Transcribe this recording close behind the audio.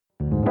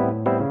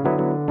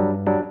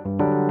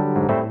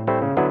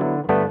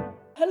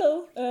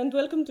and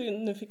welcome to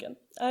Nufiken.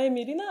 I'm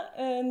Irina,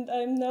 and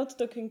I'm now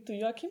talking to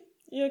Joachim.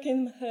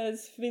 Joachim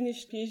has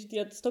finished PhD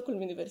at Stockholm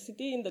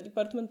University in the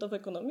Department of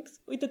Economics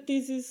with a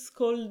thesis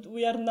called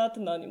We Are Not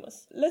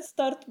Anonymous. Let's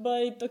start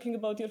by talking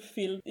about your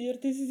field. Your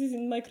thesis is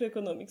in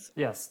microeconomics.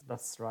 Yes,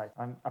 that's right.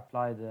 I'm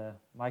applied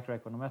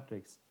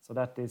microeconometrics. So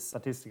that is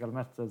statistical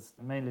methods,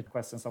 mainly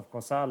questions of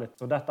causality.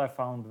 So that I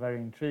found very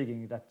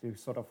intriguing, that you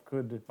sort of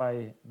could,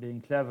 by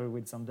being clever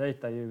with some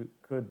data, you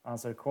could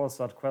answer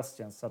causal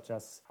questions such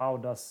as how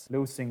does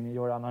losing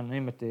your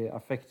anonymity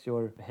affect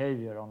your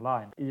behavior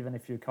online, even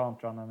if you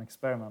can't run an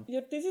experiment.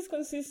 Your thesis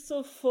consists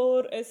of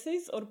 4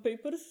 essays or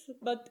papers,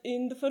 but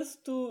in the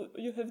first 2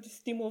 you have this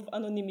theme of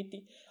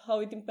anonymity,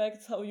 how it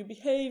impacts how you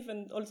behave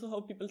and also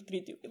how people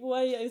treat you.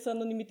 Why is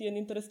anonymity an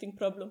interesting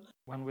problem?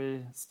 When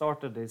we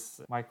started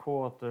this, my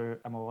co-author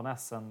Emma von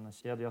Essen,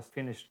 she had just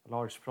finished a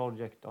large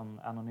project on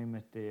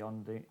anonymity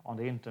on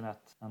the internet,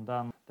 and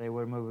then they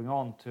were moving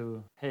on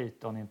to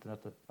hate on internet.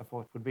 I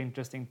thought it would be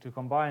interesting to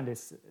combine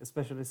this,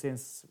 especially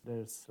since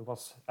there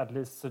was at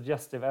least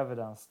suggestive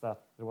evidence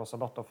that there was a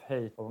lot of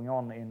hate going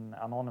on in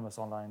anonymous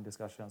online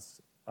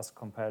discussions as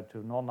compared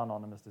to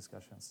non-anonymous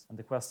discussions. And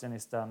the question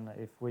is then,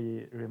 if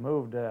we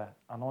remove the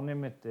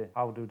anonymity,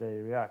 how do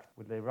they react?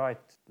 Will they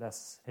write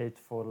less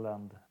hateful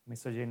and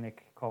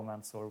misogynic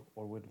comments, or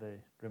will they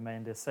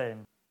remain the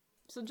same?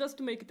 So just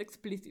to make it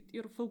explicit,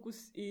 your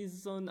focus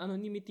is on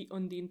anonymity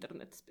on the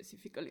internet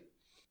specifically.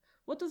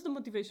 What was the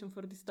motivation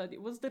for this study?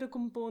 Was there a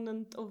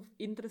component of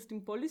interest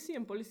in policy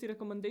and policy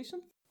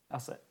recommendations?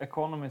 As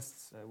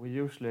economists, we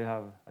usually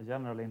have a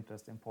general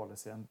interest in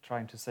policy and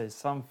trying to say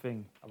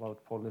something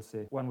about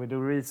policy when we do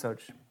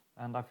research.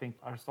 And I think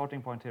our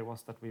starting point here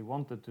was that we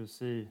wanted to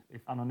see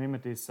if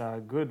anonymity is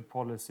a good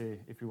policy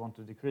if you want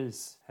to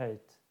decrease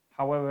hate.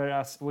 However,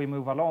 as we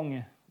move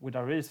along with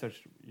our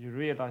research, you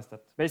realize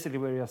that basically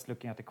we're just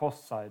looking at the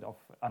cost side of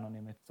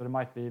anonymity. So there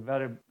might be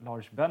very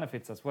large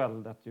benefits as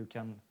well, that you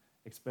can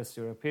express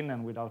your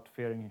opinion without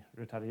fearing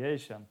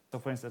retaliation. So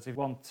for instance, if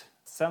you want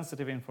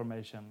sensitive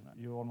information,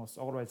 you almost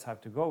always have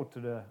to go to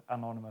the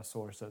anonymous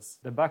sources.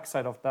 The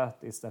backside of that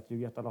is that you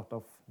get a lot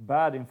of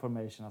bad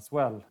information as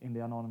well in the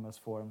anonymous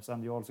forums,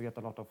 and you also get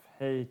a lot of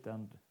hate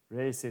and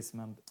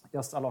racism and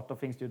just a lot of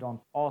things you don't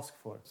ask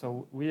for.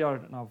 So we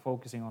are now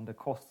focusing on the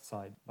cost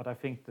side, but I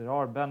think there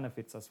are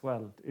benefits as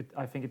well.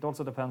 I think it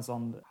also depends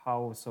on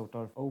how sort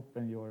of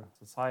open your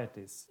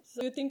society is.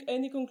 So you think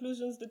any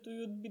conclusions that we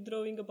would be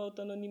drawing about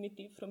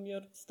anonymity from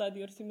your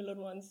study or similar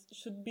ones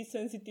should be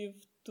sensitive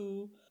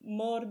to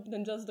more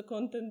than just the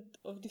content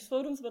of these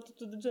forums, but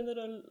to the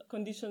general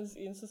conditions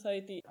in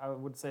society? I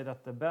would say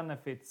that the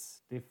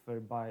benefits differ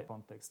by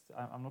context.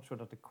 I'm not sure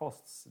that the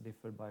costs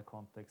differ by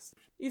context.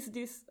 Is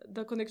this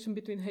the connection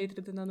between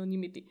hatred and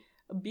anonymity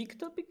a big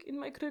topic in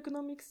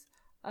microeconomics?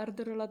 Are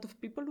there a lot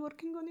of people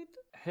working on it?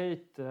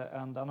 Hate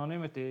and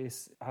anonymity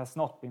has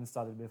not been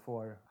studied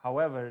before.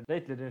 However,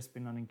 lately there's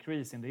been an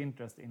increase in the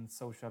interest in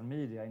social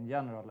media in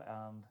general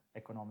and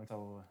economics.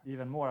 So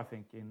even more, I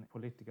think, in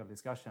political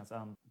discussions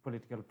and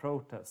political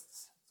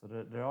protests. So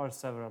there are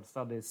several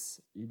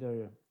studies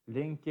either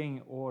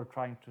linking or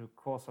trying to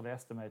causally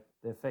estimate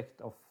the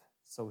effect of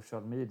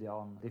social media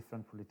on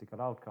different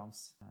political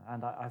outcomes.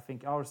 And I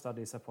think our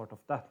study is a part of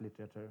that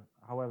literature.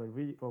 However,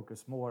 we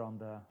focus more on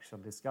the actual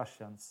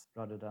discussions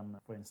rather than,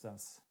 for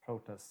instance,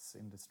 protests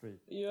in the street.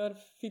 You are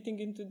fitting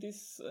into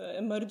this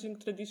emerging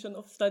tradition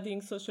of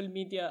studying social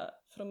media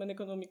from an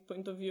economic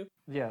point of view.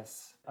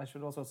 Yes, I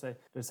should also say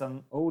there's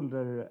an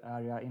older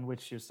area in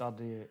which you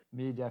study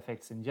media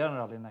effects in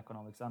general in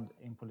economics and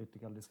in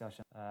political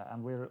discussion.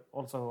 And we're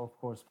also, of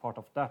course, part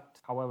of that.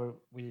 However,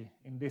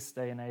 in this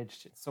day and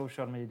age,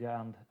 social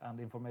media and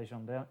information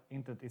on the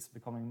internet is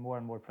becoming more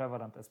and more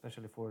prevalent,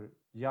 especially for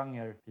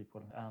younger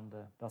people. And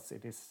thus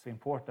it is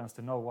important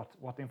to know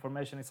what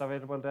information is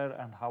available there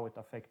and how it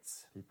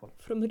affects people.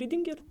 From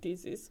reading your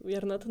thesis, We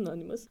Are Not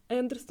Anonymous, I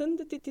understand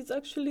that it is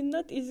actually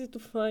not easy to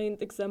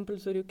find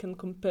examples where you can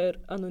compare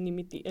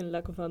anonymity and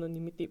lack of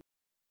anonymity.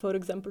 For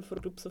example, for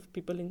groups of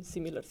people in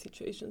similar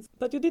situations.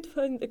 But you did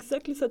find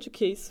exactly such a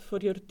case for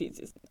your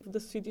thesis, the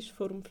Swedish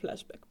forum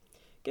Flashback.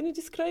 Can you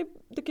describe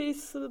the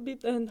case a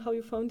bit and how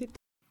you found it?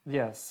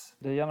 Yes,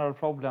 the general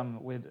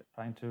problem with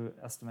trying to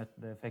estimate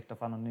the effect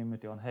of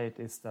anonymity on hate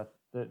is that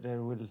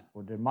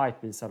there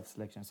might be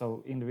self-selection.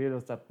 So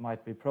individuals that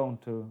might be prone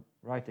to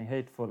writing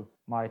hateful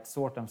might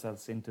sort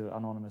themselves into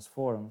anonymous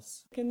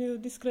forums. Can you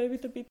describe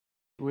it a bit?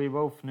 We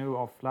both knew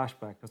of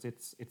Flashback because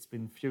it's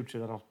been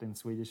featured a lot in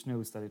Swedish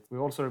news. We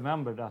also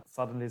remember that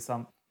suddenly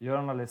some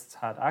journalists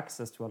had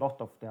access to a lot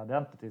of the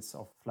identities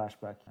of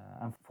Flashback.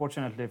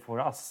 Unfortunately for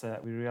us,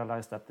 we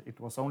realized that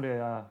it was only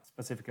a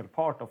specific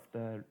part of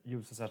the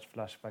users at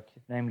Flashback,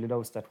 namely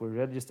those that were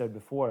registered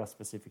before a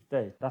specific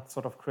date. That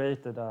sort of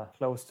created a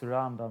close to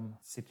random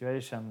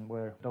situation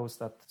where those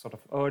that sort of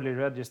early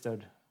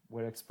registered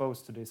were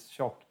exposed to this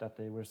shock that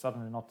they were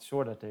suddenly not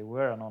sure that they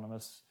were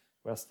anonymous,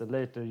 whereas the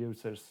later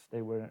users,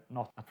 they were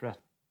not a threat.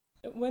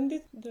 When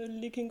did the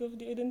leaking of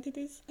the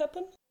identities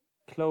happen?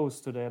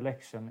 close to the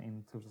election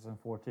in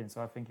 2014.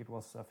 So I think it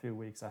was a few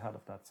weeks ahead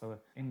of that. So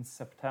in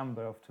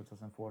September of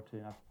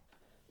 2014.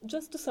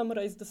 Just to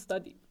summarize the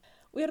study,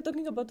 we are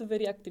talking about a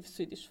very active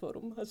Swedish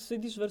forum, a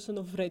Swedish version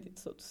of Reddit,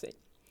 so to say.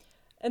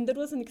 And there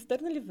was an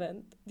external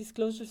event,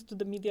 disclosures to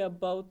the media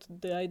about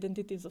the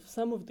identities of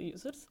some of the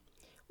users,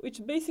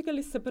 which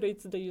basically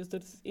separates the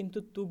users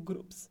into two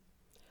groups.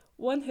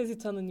 One has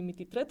its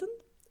anonymity threatened,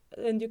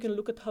 and you can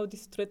look at how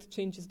this threat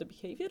changes the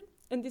behavior,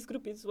 and this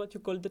group is what you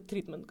call the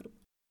treatment group.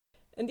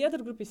 And the other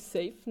group is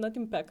safe, not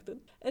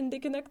impacted, and they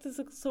can act as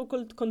a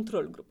so-called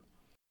control group.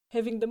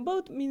 Having them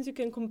both means you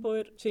can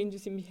compare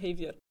changes in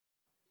behavior.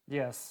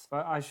 Yes,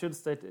 but I should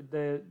state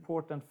the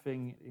important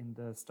thing in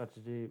the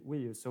strategy we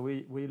use. So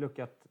we look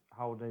at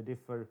how they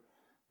differ,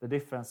 the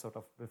difference sort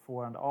of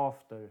before and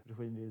after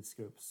between these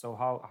groups. So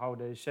how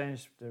they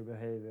change their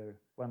behavior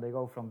when they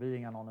go from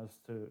being anonymous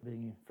to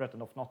being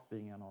threatened of not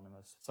being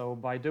anonymous. So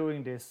by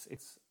doing this,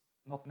 it's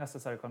not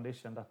necessary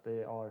condition that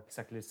they are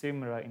exactly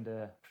similar in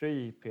the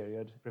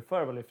pre-period,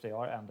 preferable if they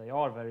are, and they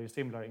are very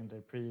similar in the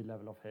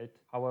pre-level of hate.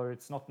 However,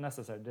 it's not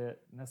necessary. The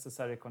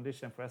necessary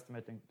condition for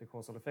estimating the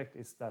causal effect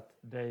is that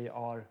they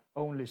are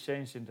only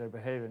changing their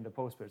behavior in the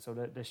post-period. So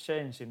the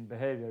change in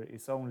behavior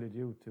is only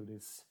due to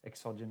this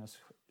exogenous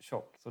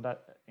shock. So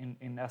that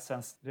in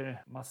essence,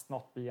 there must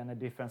not be any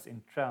difference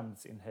in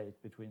trends in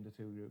hate between the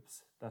two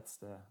groups. That's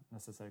the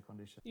necessary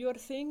condition. You are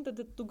saying that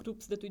the two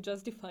groups that we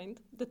just defined,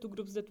 the two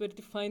groups that were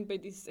defined by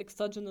this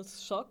exogenous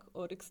shock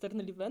or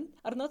external event,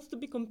 are not to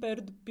be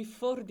compared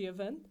before the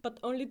event, but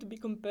only to be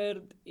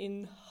compared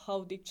in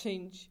how they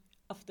change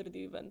after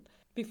the event.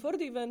 Before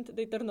the event,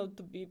 they turn out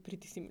to be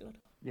pretty similar.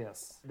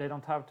 Yes, they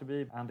don't have to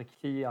be, and the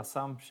key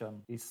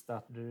assumption is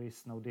that there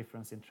is no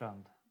difference in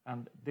trend.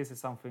 And this is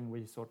something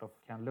we sort of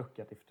can look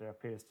at if there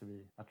appears to be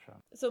a trend.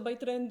 So by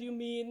trend, you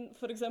mean,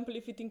 for example,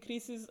 if it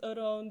increases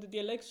around the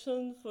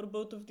election for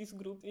both of these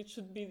groups, it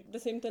should be the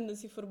same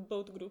tendency for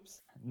both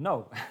groups?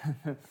 No.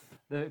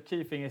 The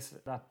key thing is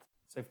that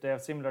so if they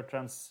have similar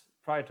trends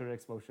prior to the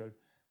exposure,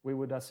 we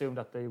would assume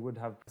that they would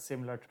have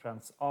similar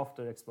trends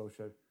after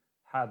exposure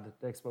had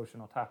the exposure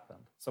not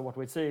happened. So what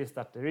we see is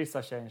that there is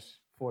a change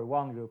for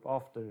one group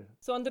after.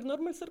 So under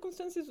normal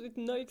circumstances with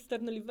no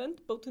external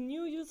event, both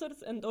new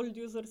users and old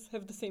users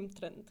have the same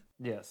trend.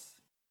 Yes.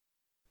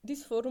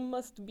 This forum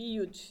must be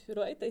huge,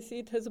 right? I see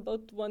it has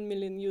about 1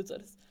 million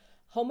users.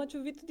 How much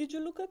of it did you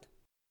look at?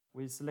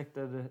 We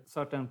selected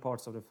certain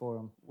parts of the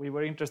forum. We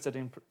were interested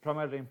in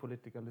primarily in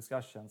political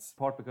discussions,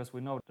 part because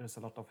we know there's a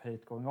lot of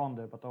hate going on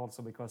there, but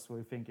also because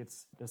we think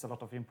there's a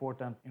lot of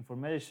important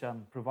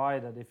information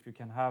provided if you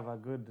can have a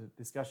good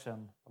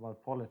discussion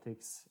about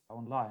politics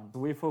online. So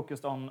we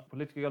focused on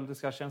political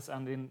discussions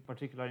and in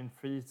particular in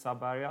 3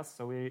 sub-areas.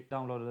 So we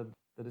downloaded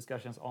the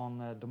discussions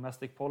on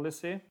domestic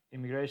policy,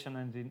 immigration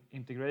and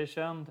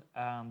integration,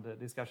 and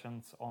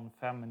discussions on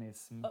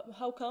feminism.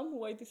 How come?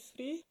 Why these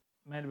 3?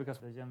 Mainly because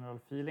the general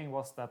feeling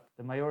was that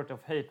the majority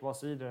of hate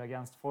was either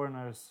against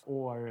foreigners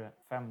or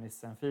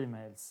feminists and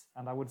females.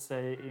 And I would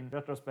say in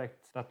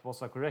retrospect that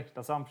was a correct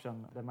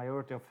assumption. The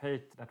majority of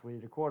hate that we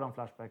record on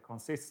Flashback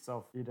consists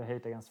of either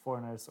hate against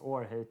foreigners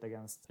or hate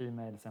against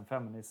females and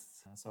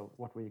feminists. So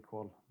what we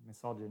call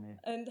misogyny.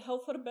 And how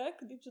far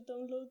back did you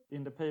download?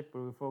 In the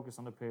paper we focus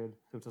on the period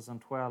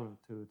 2012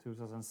 to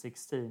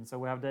 2016. So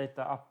we have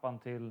data up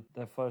until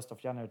the 1st of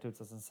January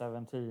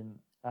 2017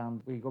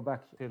 and we go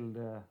back till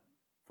the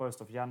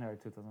 1st of January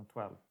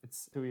 2012.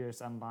 It's 2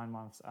 years and 9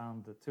 months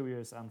and 2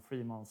 years and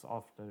 3 months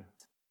after.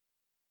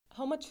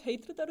 How much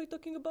hatred are we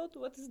talking about?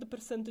 What is the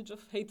percentage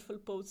of hateful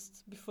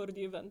posts before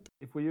the event?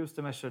 If we use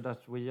the measure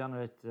that we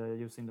generate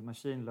using the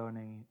machine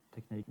learning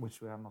technique,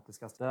 which we have not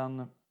discussed,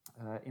 then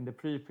in the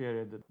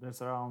pre-period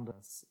there's around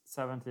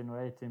 17 or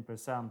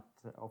 18%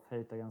 of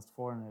hate against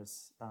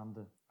foreigners and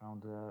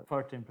around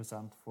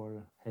 13%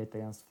 for hate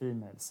against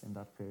females in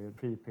that period,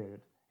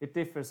 pre-period. It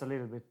differs a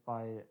little bit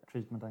by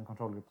treatment and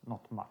control group,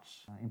 not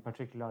much. In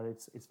particular,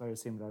 it's very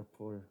similar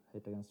for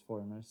hate against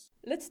foreigners.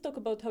 Let's talk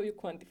about how you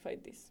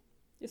quantified this.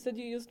 You said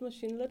you used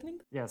machine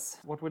learning? Yes.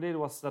 What we did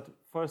was that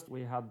first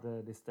we had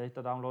this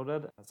data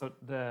downloaded. So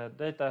the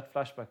data at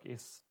Flashback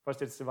is,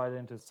 first it's divided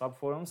into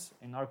subforums.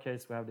 In our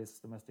case, we have this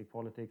domestic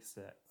politics,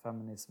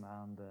 feminism,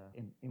 and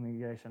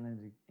immigration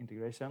and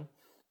integration.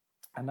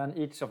 And then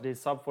each of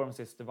these subforums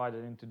is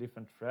divided into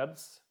different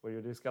threads where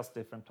you discuss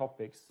different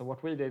topics. So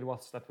what we did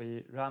was that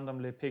we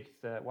randomly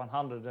picked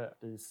 100 of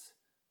these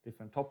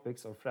different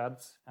topics or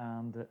threads.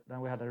 And then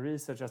we had a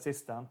research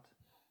assistant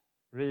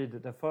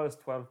read the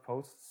first 12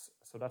 posts.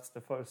 So that's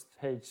the first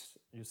page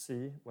you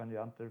see when you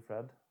enter the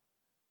thread.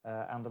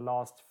 And the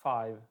last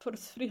 5. For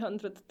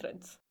 300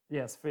 threads.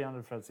 Yes,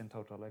 300 threads in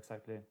total,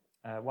 exactly.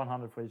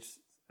 100 for each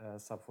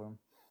subforum.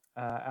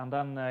 And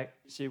then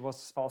she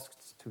was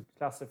tasked to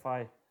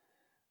classify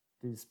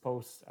these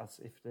posts as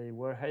if they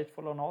were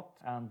hateful or not,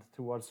 and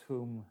towards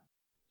whom.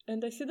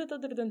 And I see that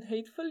other than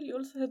hateful, you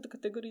also had the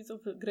categories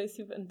of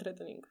aggressive and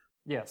threatening.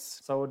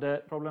 Yes. So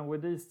the problem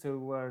with these two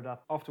were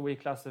that after we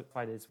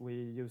classified this, we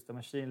used a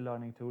machine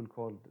learning tool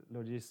called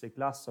Logistic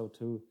Lasso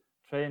to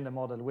train the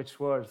model which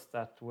words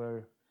that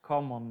were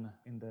common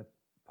in the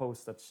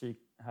post that she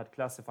had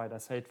classified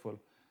as hateful.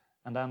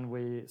 And then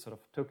we sort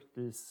of took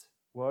these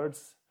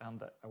words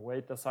and a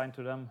weight assigned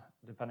to them,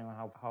 depending on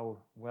how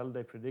well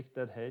they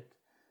predicted hate,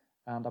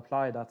 and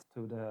applied that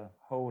to the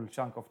whole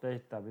chunk of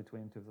data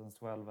between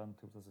 2012 and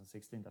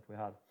 2016 that we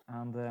had.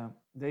 And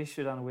the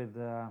issue then with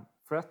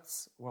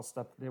threats was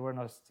that there were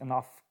not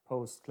enough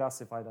posts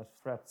classified as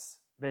threats.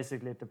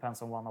 Basically, it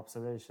depends on one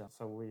observation,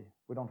 so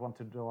we don't want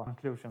to draw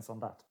conclusions on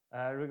that.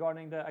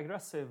 Regarding the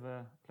aggressive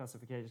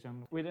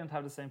classification, we didn't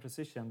have the same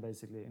precision,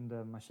 basically, in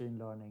the machine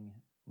learning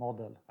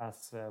model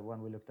as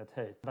when we looked at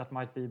hate. That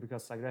might be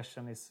because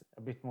aggression is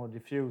a bit more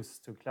diffuse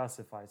to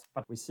classify,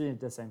 but we see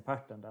the same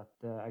pattern, that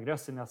the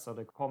aggressiveness of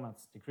the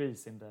comments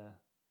decrease in the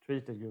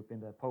treated group in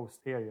the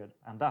post period,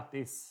 and that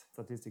is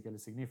statistically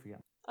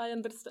significant. I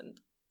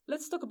understand.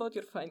 Let's talk about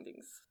your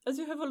findings. As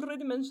you have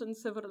already mentioned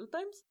several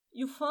times,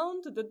 you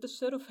found that the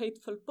share of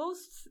hateful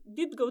posts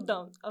did go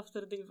down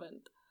after the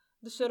event.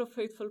 The share of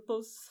hateful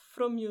posts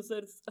from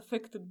users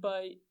affected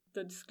by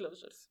the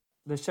disclosures.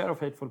 The share of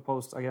hateful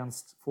posts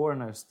against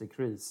foreigners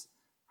decrease.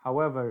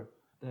 However,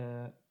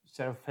 the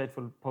share of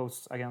hateful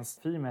posts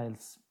against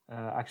females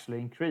actually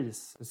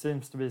increase. There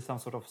seems to be some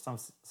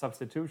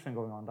substitution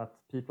going on, that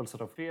people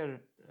sort of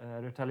fear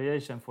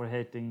retaliation for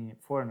hating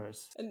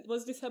foreigners. And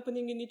was this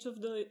happening in each of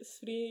the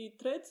 3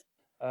 threads?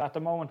 At the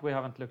moment, we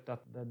haven't looked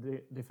at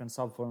the different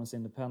subforums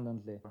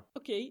independently.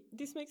 Okay,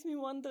 this makes me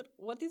wonder,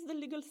 what is the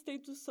legal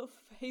status of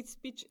hate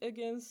speech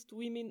against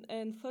women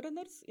and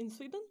foreigners in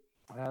Sweden?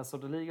 So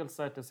the legal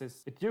status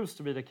is, it used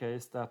to be the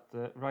case that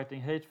writing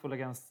hateful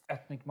against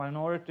ethnic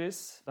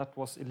minorities, that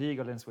was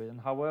illegal in Sweden.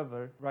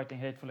 However, writing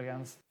hateful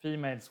against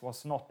females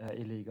was not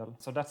illegal.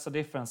 So that's a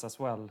difference as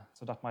well.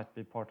 So that might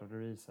be part of the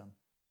reason.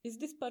 Is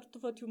this part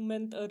of what you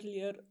meant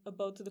earlier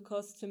about the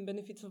costs and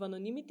benefits of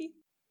anonymity?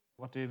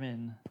 What do you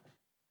mean?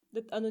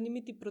 That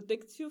anonymity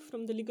protects you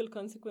from the legal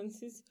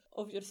consequences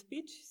of your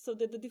speech, so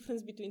that the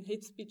difference between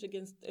hate speech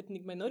against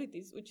ethnic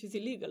minorities, which is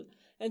illegal,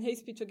 and hate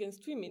speech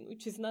against women,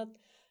 which is not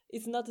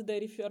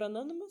there if you are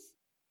anonymous?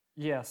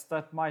 Yes,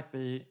 that might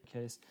be the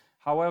case.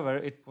 However,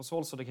 it was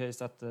also the case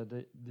that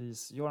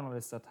these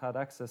journalists that had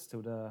access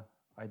to the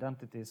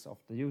identities of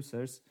the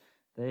users,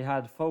 they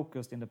had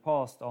focused in the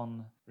past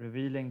on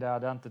revealing the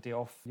identity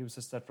of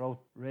users that wrote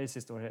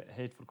racist or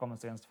hateful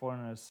comments against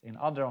foreigners in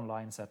other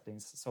online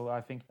settings. So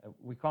I think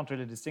we can't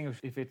really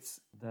distinguish if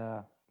it's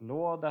the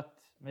law that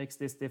makes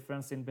this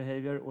difference in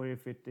behavior or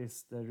if it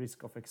is the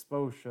risk of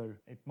exposure.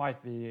 It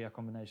might be a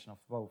combination of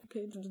both.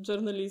 Okay, the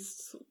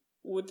journalists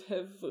would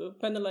have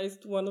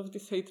penalized one of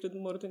this hatred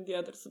more than the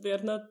other, so they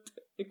are not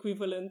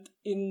equivalent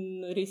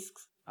in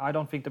risks. I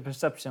don't think the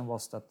perception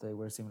was that they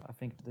were similar. I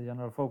think the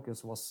general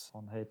focus was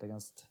on hate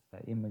against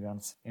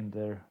immigrants in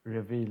their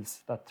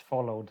reveals that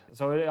followed.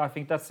 So I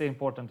think that's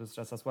important to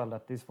stress as well,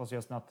 that this was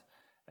just not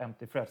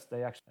empty threats.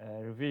 They actually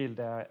revealed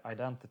the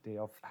identity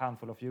of a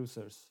handful of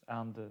users.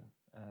 And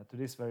to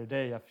this very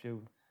day, I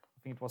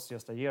think it was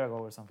just a year ago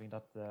or something,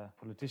 that the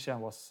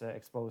politician was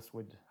exposed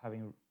with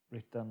having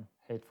written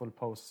hateful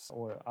posts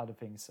or other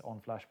things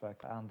on Flashback,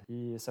 and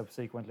he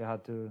subsequently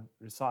had to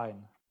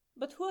resign.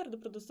 But who are the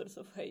producers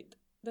of hate?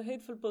 The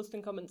hateful posts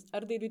and comments, are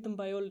they written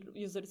by all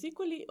users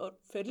equally or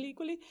fairly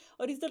equally?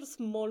 Or is there a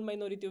small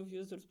minority of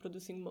users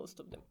producing most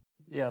of them?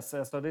 Yes,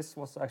 so this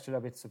was actually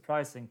a bit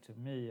surprising to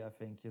me, I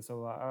think.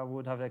 So I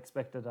would have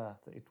expected that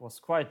it was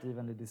quite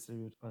evenly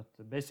distributed.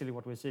 But basically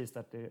what we see is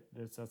that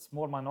there's a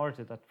small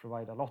minority that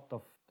provide a lot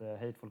of the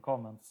hateful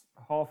comments.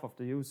 Half of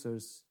the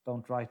users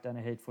don't write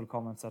any hateful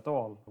comments at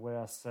all,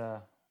 whereas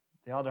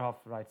the other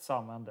half write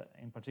some, and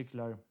in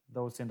particular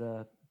those in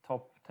the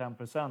top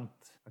 10%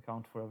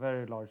 account for a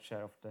very large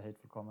share of the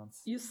hateful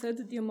comments. You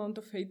said the amount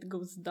of hate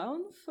goes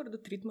down for the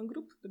treatment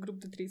group, the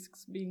group that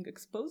risks being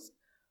exposed.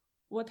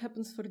 What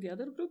happens for the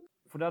other group?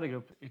 For the other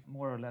group, it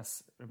more or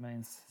less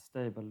remains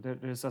stable.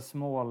 There's a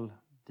small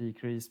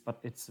decrease, but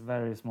it's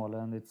very small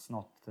and it's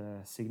not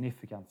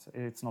significant.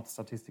 It's not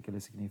statistically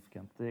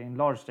significant. In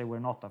large, they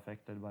were not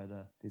affected by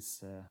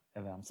this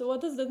event. So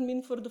what does that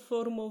mean for the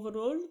forum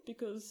overall?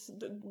 Because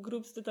the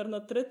groups that are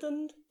not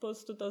threatened,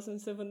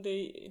 post-2007,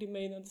 they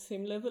remain at the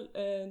same level,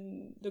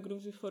 and the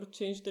groups before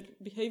change their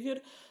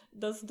behavior.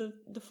 Does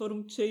the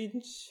forum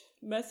change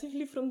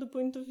massively from the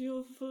point of view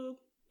of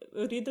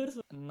readers?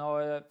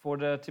 No, for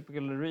the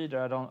typical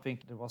reader, I don't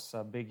think there was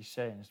a big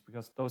change,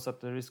 because those at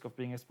the risk of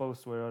being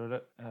exposed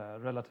were a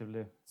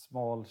relatively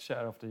small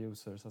share of the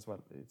users as well.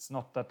 It's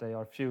not that they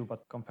are few,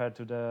 but compared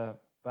to the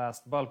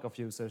vast bulk of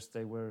users,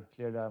 they were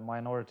clearly a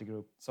minority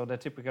group. So the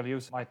typical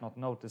user might not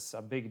notice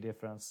a big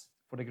difference.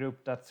 For the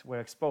group that were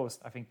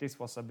exposed, I think this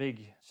was a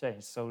big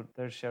change. So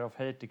their share of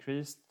hate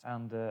decreased,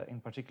 and in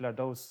particular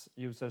those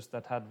users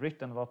that had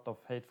written a lot of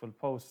hateful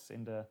posts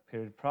in the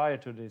period prior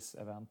to this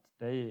event,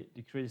 they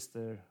decreased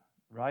their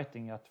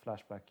writing at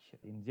Flashback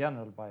in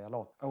general by a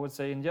lot. I would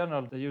say in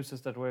general, the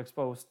users that were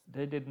exposed,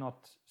 they did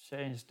not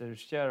change their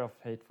share of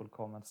hateful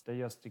comments. They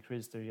just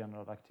decreased their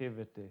general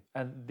activity.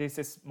 And this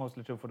is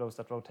mostly true for those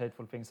that wrote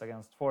hateful things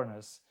against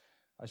foreigners.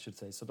 I should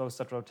say. So those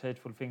that wrote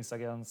hateful things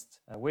against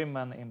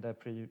women in the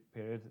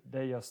pre-period,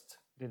 they just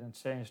didn't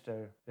change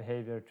their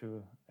behavior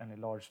to any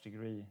large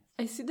degree.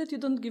 I see that you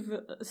don't give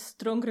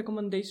strong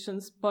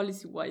recommendations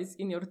policy-wise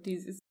in your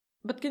thesis.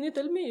 But can you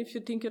tell me if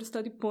you think your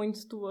study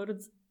points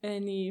towards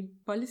any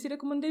policy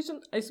recommendation?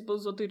 I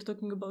suppose what we're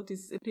talking about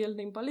is real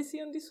name policy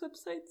on this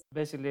website.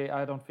 Basically,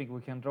 I don't think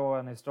we can draw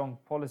any strong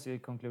policy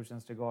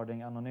conclusions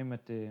regarding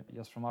anonymity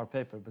just from our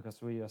paper,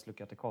 because we just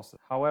look at the cost.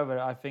 However,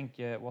 I think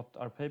what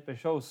our paper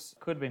shows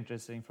could be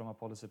interesting from a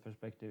policy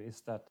perspective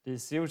is that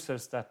these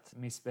users that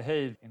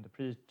misbehaved in the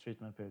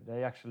pre-treatment period,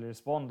 they actually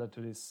responded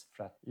to this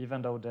threat,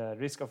 even though the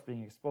risk of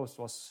being exposed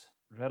was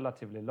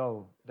relatively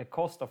low. The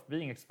cost of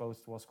being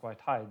exposed was quite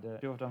high. The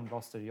few of them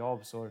lost their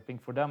jobs, or I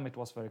think for them it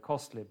was very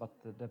costly, but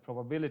the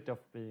probability of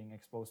being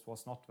exposed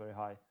was not very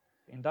high.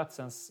 In that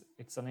sense,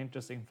 it's an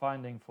interesting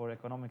finding for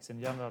economics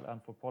in general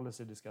and for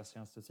policy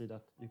discussions to see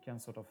that you can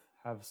sort of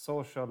have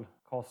social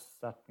costs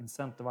that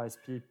incentivize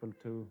people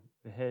to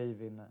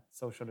behave in a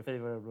socially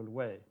favorable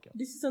way.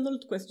 This is an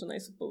old question, I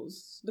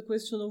suppose. The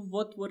question of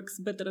what works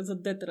better as a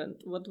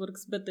deterrent, what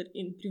works better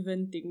in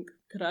preventing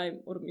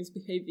crime or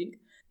misbehaving.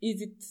 Is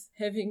it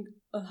having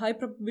a high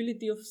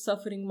probability of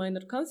suffering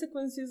minor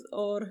consequences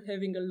or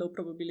having a low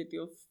probability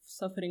of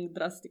suffering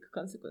drastic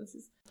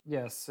consequences?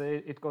 Yes,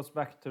 it goes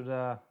back to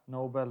the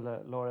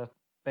Nobel laureate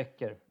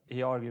Becker.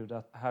 He argued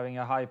that having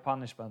a high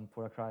punishment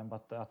for a crime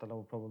but at a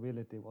low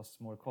probability was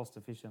more cost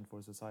efficient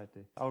for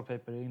society. Our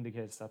paper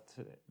indicates that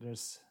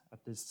there's at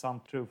least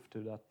some truth to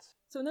that.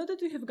 So now that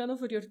we have gone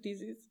over your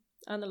thesis,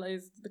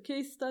 analyzed the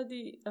case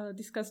study,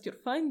 discussed your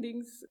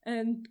findings,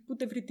 and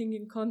put everything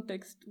in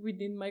context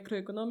within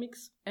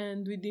microeconomics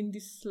and within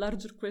these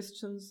larger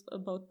questions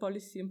about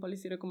policy and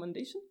policy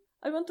recommendation,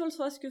 I want to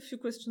also ask you a few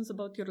questions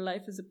about your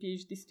life as a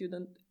PhD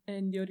student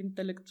and your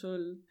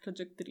intellectual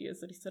trajectory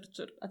as a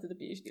researcher at the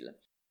PhD level.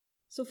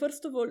 So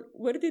first of all,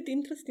 where did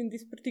interest in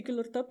this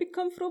particular topic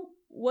come from?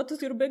 What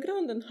was your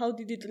background and how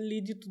did it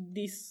lead you to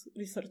this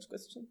research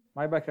question?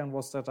 My background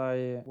was that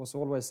I was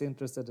always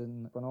interested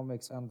in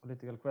economics and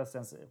political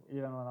questions,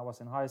 even when I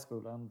was in high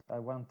school, and I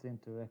went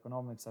into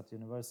economics at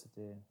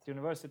university. At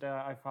university,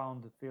 I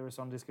found theories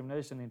on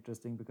discrimination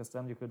interesting because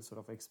then you could sort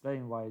of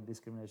explain why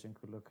discrimination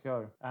could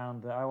occur.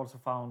 And I also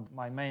found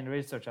my main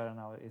research area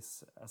now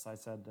is, as I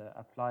said,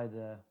 applied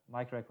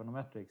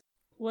microeconometrics.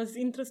 Was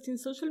interest in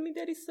social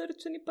media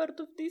research any part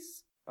of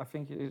this? I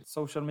think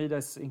social media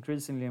is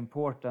increasingly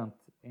important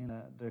in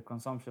the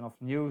consumption of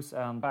news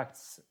and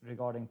facts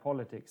regarding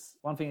politics.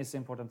 One thing is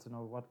important to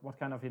know, what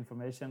kind of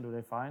information do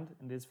they find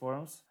in these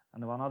forums?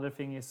 And one other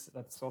thing is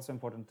that's also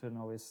important to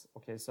know is,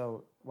 okay,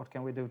 so what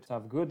can we do to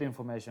have good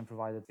information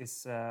provided? Is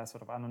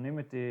sort of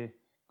anonymity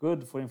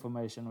good for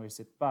information or is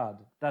it bad?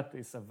 That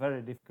is a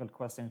very difficult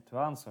question to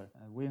answer.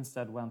 We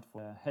instead went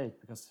for hate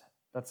because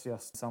that's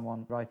just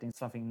someone writing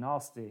something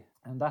nasty.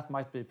 And that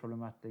might be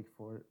problematic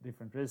for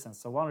different reasons.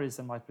 So one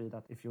reason might be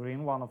that if you're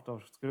in one of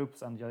those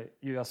groups and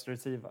you just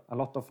receive a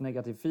lot of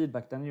negative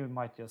feedback, then you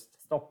might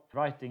just stop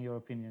writing your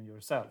opinion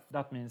yourself.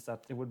 That means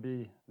that there would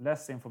be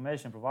less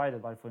information provided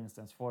by, for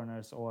instance,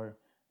 foreigners or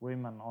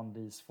women on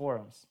these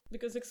forums.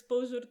 Because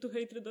exposure to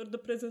hatred or the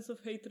presence of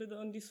hatred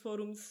on these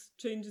forums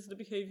changes the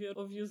behavior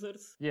of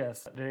users.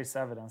 Yes, there is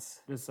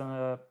evidence. There's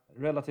a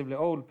relatively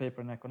old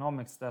paper in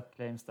economics that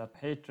claims that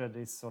hatred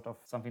is sort of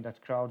something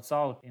that crowds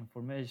out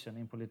information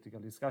in political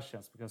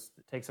discussions because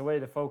it takes away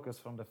the focus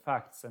from the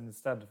facts and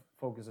instead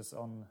focuses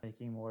on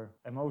making more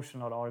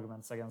emotional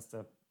arguments against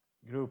the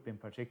group in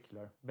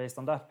particular. Based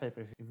on that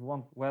paper, if we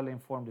want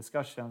well-informed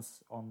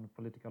discussions on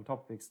political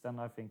topics, then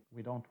I think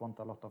we don't want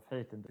a lot of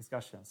hate in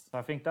discussions. So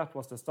I think that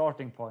was the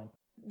starting point.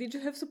 Did you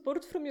have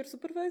support from your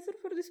supervisor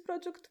for this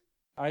project?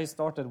 I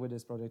started with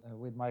this project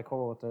with my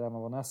co-author Emma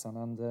von Essen,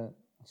 and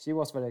she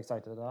was very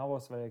excited and I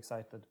was very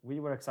excited. We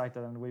were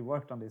excited and we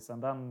worked on this,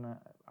 and then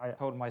I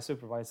told my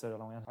supervisor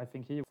along, and I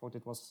think he thought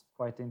it was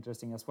quite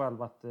interesting as well,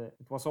 but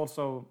it was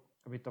also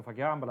a bit of a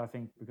gamble, I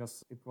think,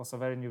 because it was a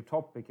very new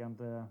topic and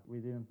we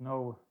didn't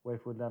know where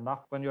it would end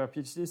up. When you're a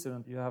PhD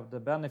student, you have the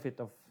benefit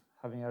of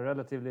having a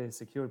relatively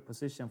secure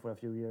position for a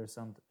few years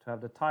and to have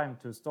the time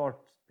to start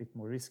a bit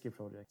more risky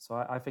projects. So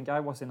I think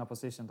I was in a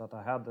position that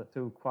I had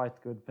 2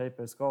 quite good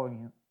papers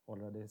going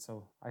already,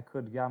 so I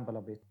could gamble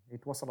a bit.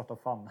 It was a lot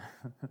of fun.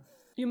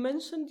 You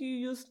mentioned you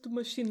used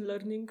machine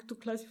learning to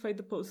classify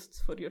the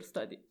posts for your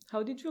study.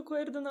 How did you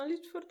acquire the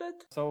knowledge for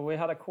that? So we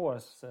had a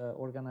course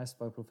organized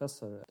by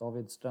Professor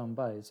David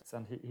Strömberg,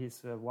 and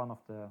he's one of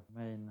the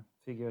main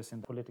figures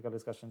in political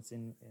discussions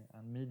in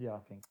media, I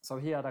think. So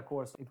he had a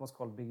course, it was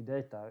called Big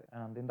Data,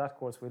 and in that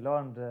course we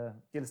learned the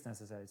skills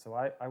necessary. So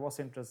I was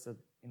interested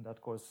in that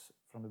course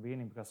from the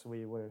beginning because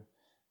we were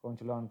going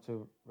to learn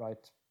to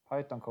write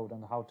Python code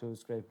and how to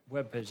scrape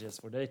web pages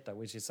for data,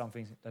 which is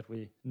something that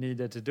we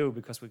needed to do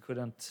because we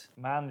couldn't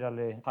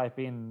manually type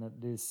in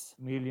these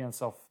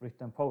millions of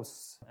written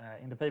posts.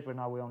 In the paper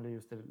now we only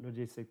use the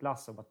logistic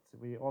lasso, but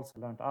we also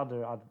learned other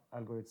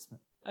algorithms.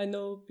 I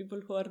know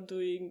people who are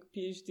doing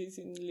PhDs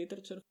in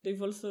literature.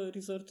 They've also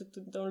resorted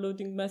to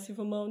downloading massive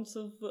amounts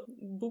of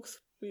books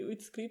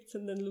with scripts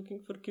and then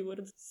looking for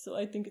keywords. So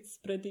I think it's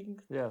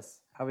spreading.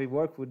 Yes. Having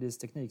worked with these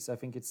techniques, I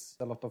think it's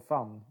a lot of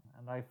fun.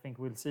 And I think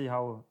we'll see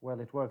how well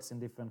it works in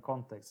different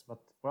contexts. But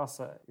for us,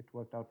 it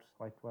worked out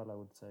quite well, I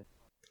would say.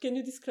 Can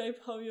you describe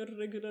how your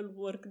regular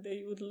work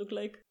day would look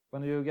like?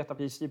 When you get a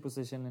PhD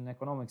position in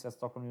economics at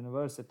Stockholm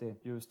University,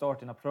 you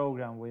start in a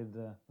program with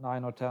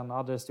 9 or 10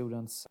 other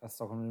students at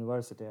Stockholm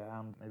University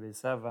and maybe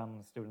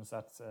 7 students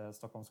at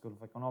Stockholm School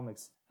of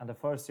Economics. And the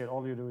first year,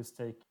 all you do is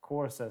take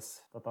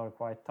courses that are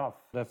quite tough.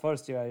 The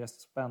first year I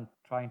just spent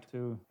trying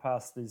to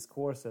pass these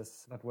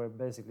courses that were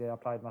basically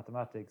applied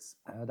mathematics.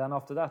 Then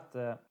after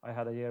that, I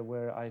had a year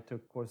where I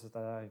took courses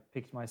that I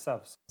picked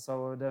myself.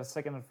 So the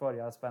second and third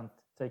year I spent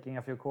taking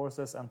a few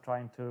courses and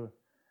trying to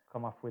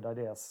come up with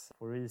ideas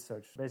for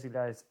research. Basically,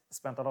 I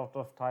spent a lot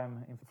of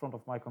time in front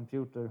of my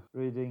computer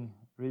reading,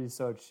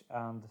 research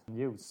and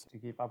news to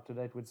keep up to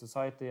date with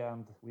society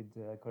and with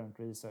current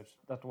research.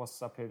 That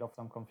was a period of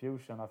some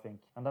confusion, I think.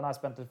 And then I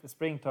spent the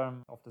spring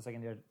term of the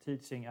second year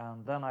teaching,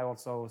 and then I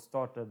also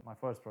started my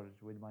first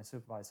project with my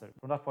supervisor.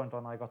 From that point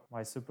on, I got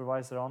my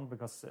supervisor on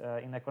because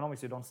in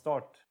economics, you don't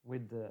start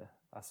with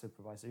a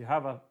supervisor. You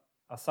have a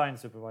assigned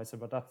supervisor,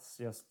 but that's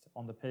just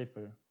on the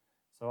paper.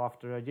 So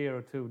after a year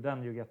or two,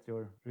 then you get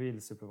your real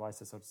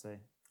supervisor, so to say.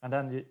 And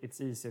then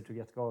it's easier to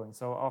get going.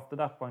 So after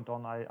that point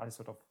on, I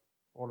sort of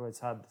always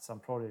had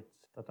some project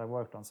that I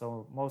worked on.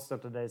 So most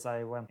of the days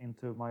I went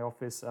into my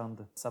office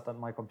and sat at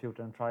my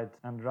computer and tried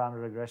and ran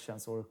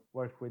regressions or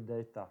worked with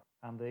data.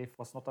 And if it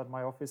was not at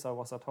my office, I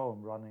was at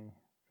home running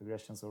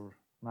regressions or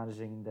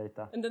managing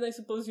data. And then I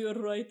suppose you are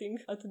writing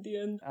at the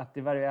end. At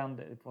the very end,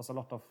 it was a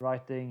lot of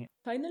writing.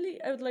 Finally,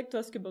 I would like to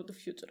ask you about the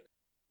future.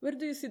 Where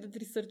do you see that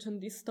research on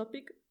this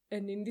topic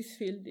and in this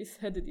field is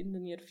headed in the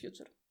near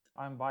future?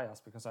 I'm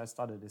biased because I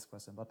studied this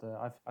question, but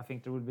I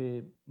think there will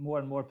be more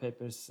and more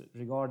papers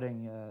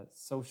regarding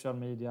social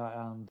media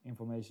and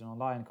information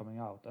online coming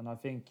out. And I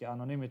think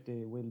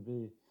anonymity will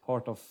be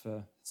part of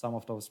some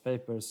of those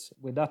papers.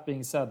 With that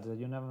being said,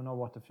 you never know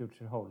what the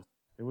future holds.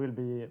 There will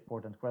be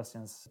important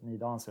questions,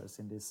 need answers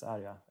in this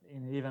area.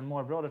 In even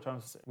more broader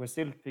terms, we're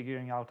still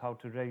figuring out how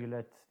to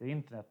regulate the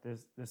internet.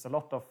 There's a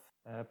lot of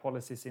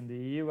policies in the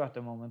EU at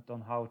the moment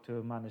on how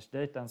to manage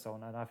data and so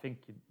on. And I think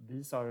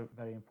these are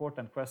very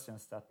important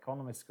questions that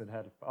economists could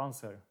help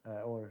answer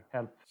or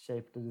help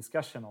shape the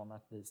discussion on,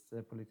 at least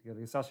the political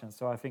discussion.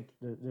 So I think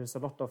there's a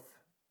lot of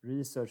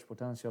research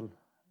potential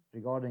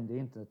regarding the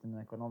internet in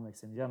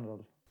economics in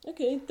general.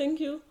 Okay, thank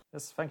you.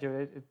 Yes, thank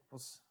you.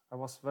 I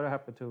was very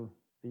happy to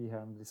be here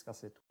and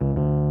discuss it.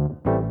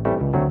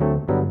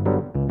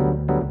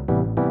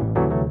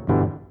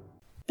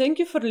 Thank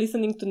you for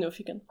listening to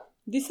Nyfiken.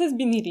 This has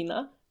been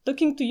Irina,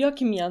 talking to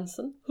Joachim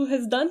Jansson, who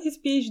has done his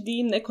PhD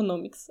in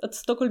economics at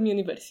Stockholm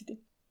University.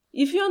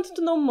 If you want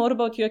to know more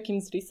about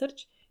Joachim's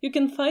research, you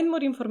can find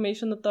more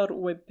information at our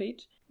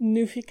webpage,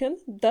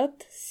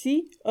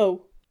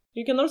 nyfiken.co.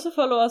 You can also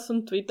follow us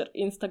on Twitter,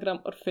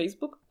 Instagram or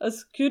Facebook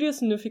as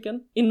Curious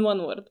Nyfiken in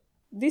one word.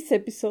 This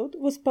episode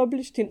was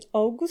published in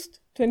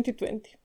August 2020.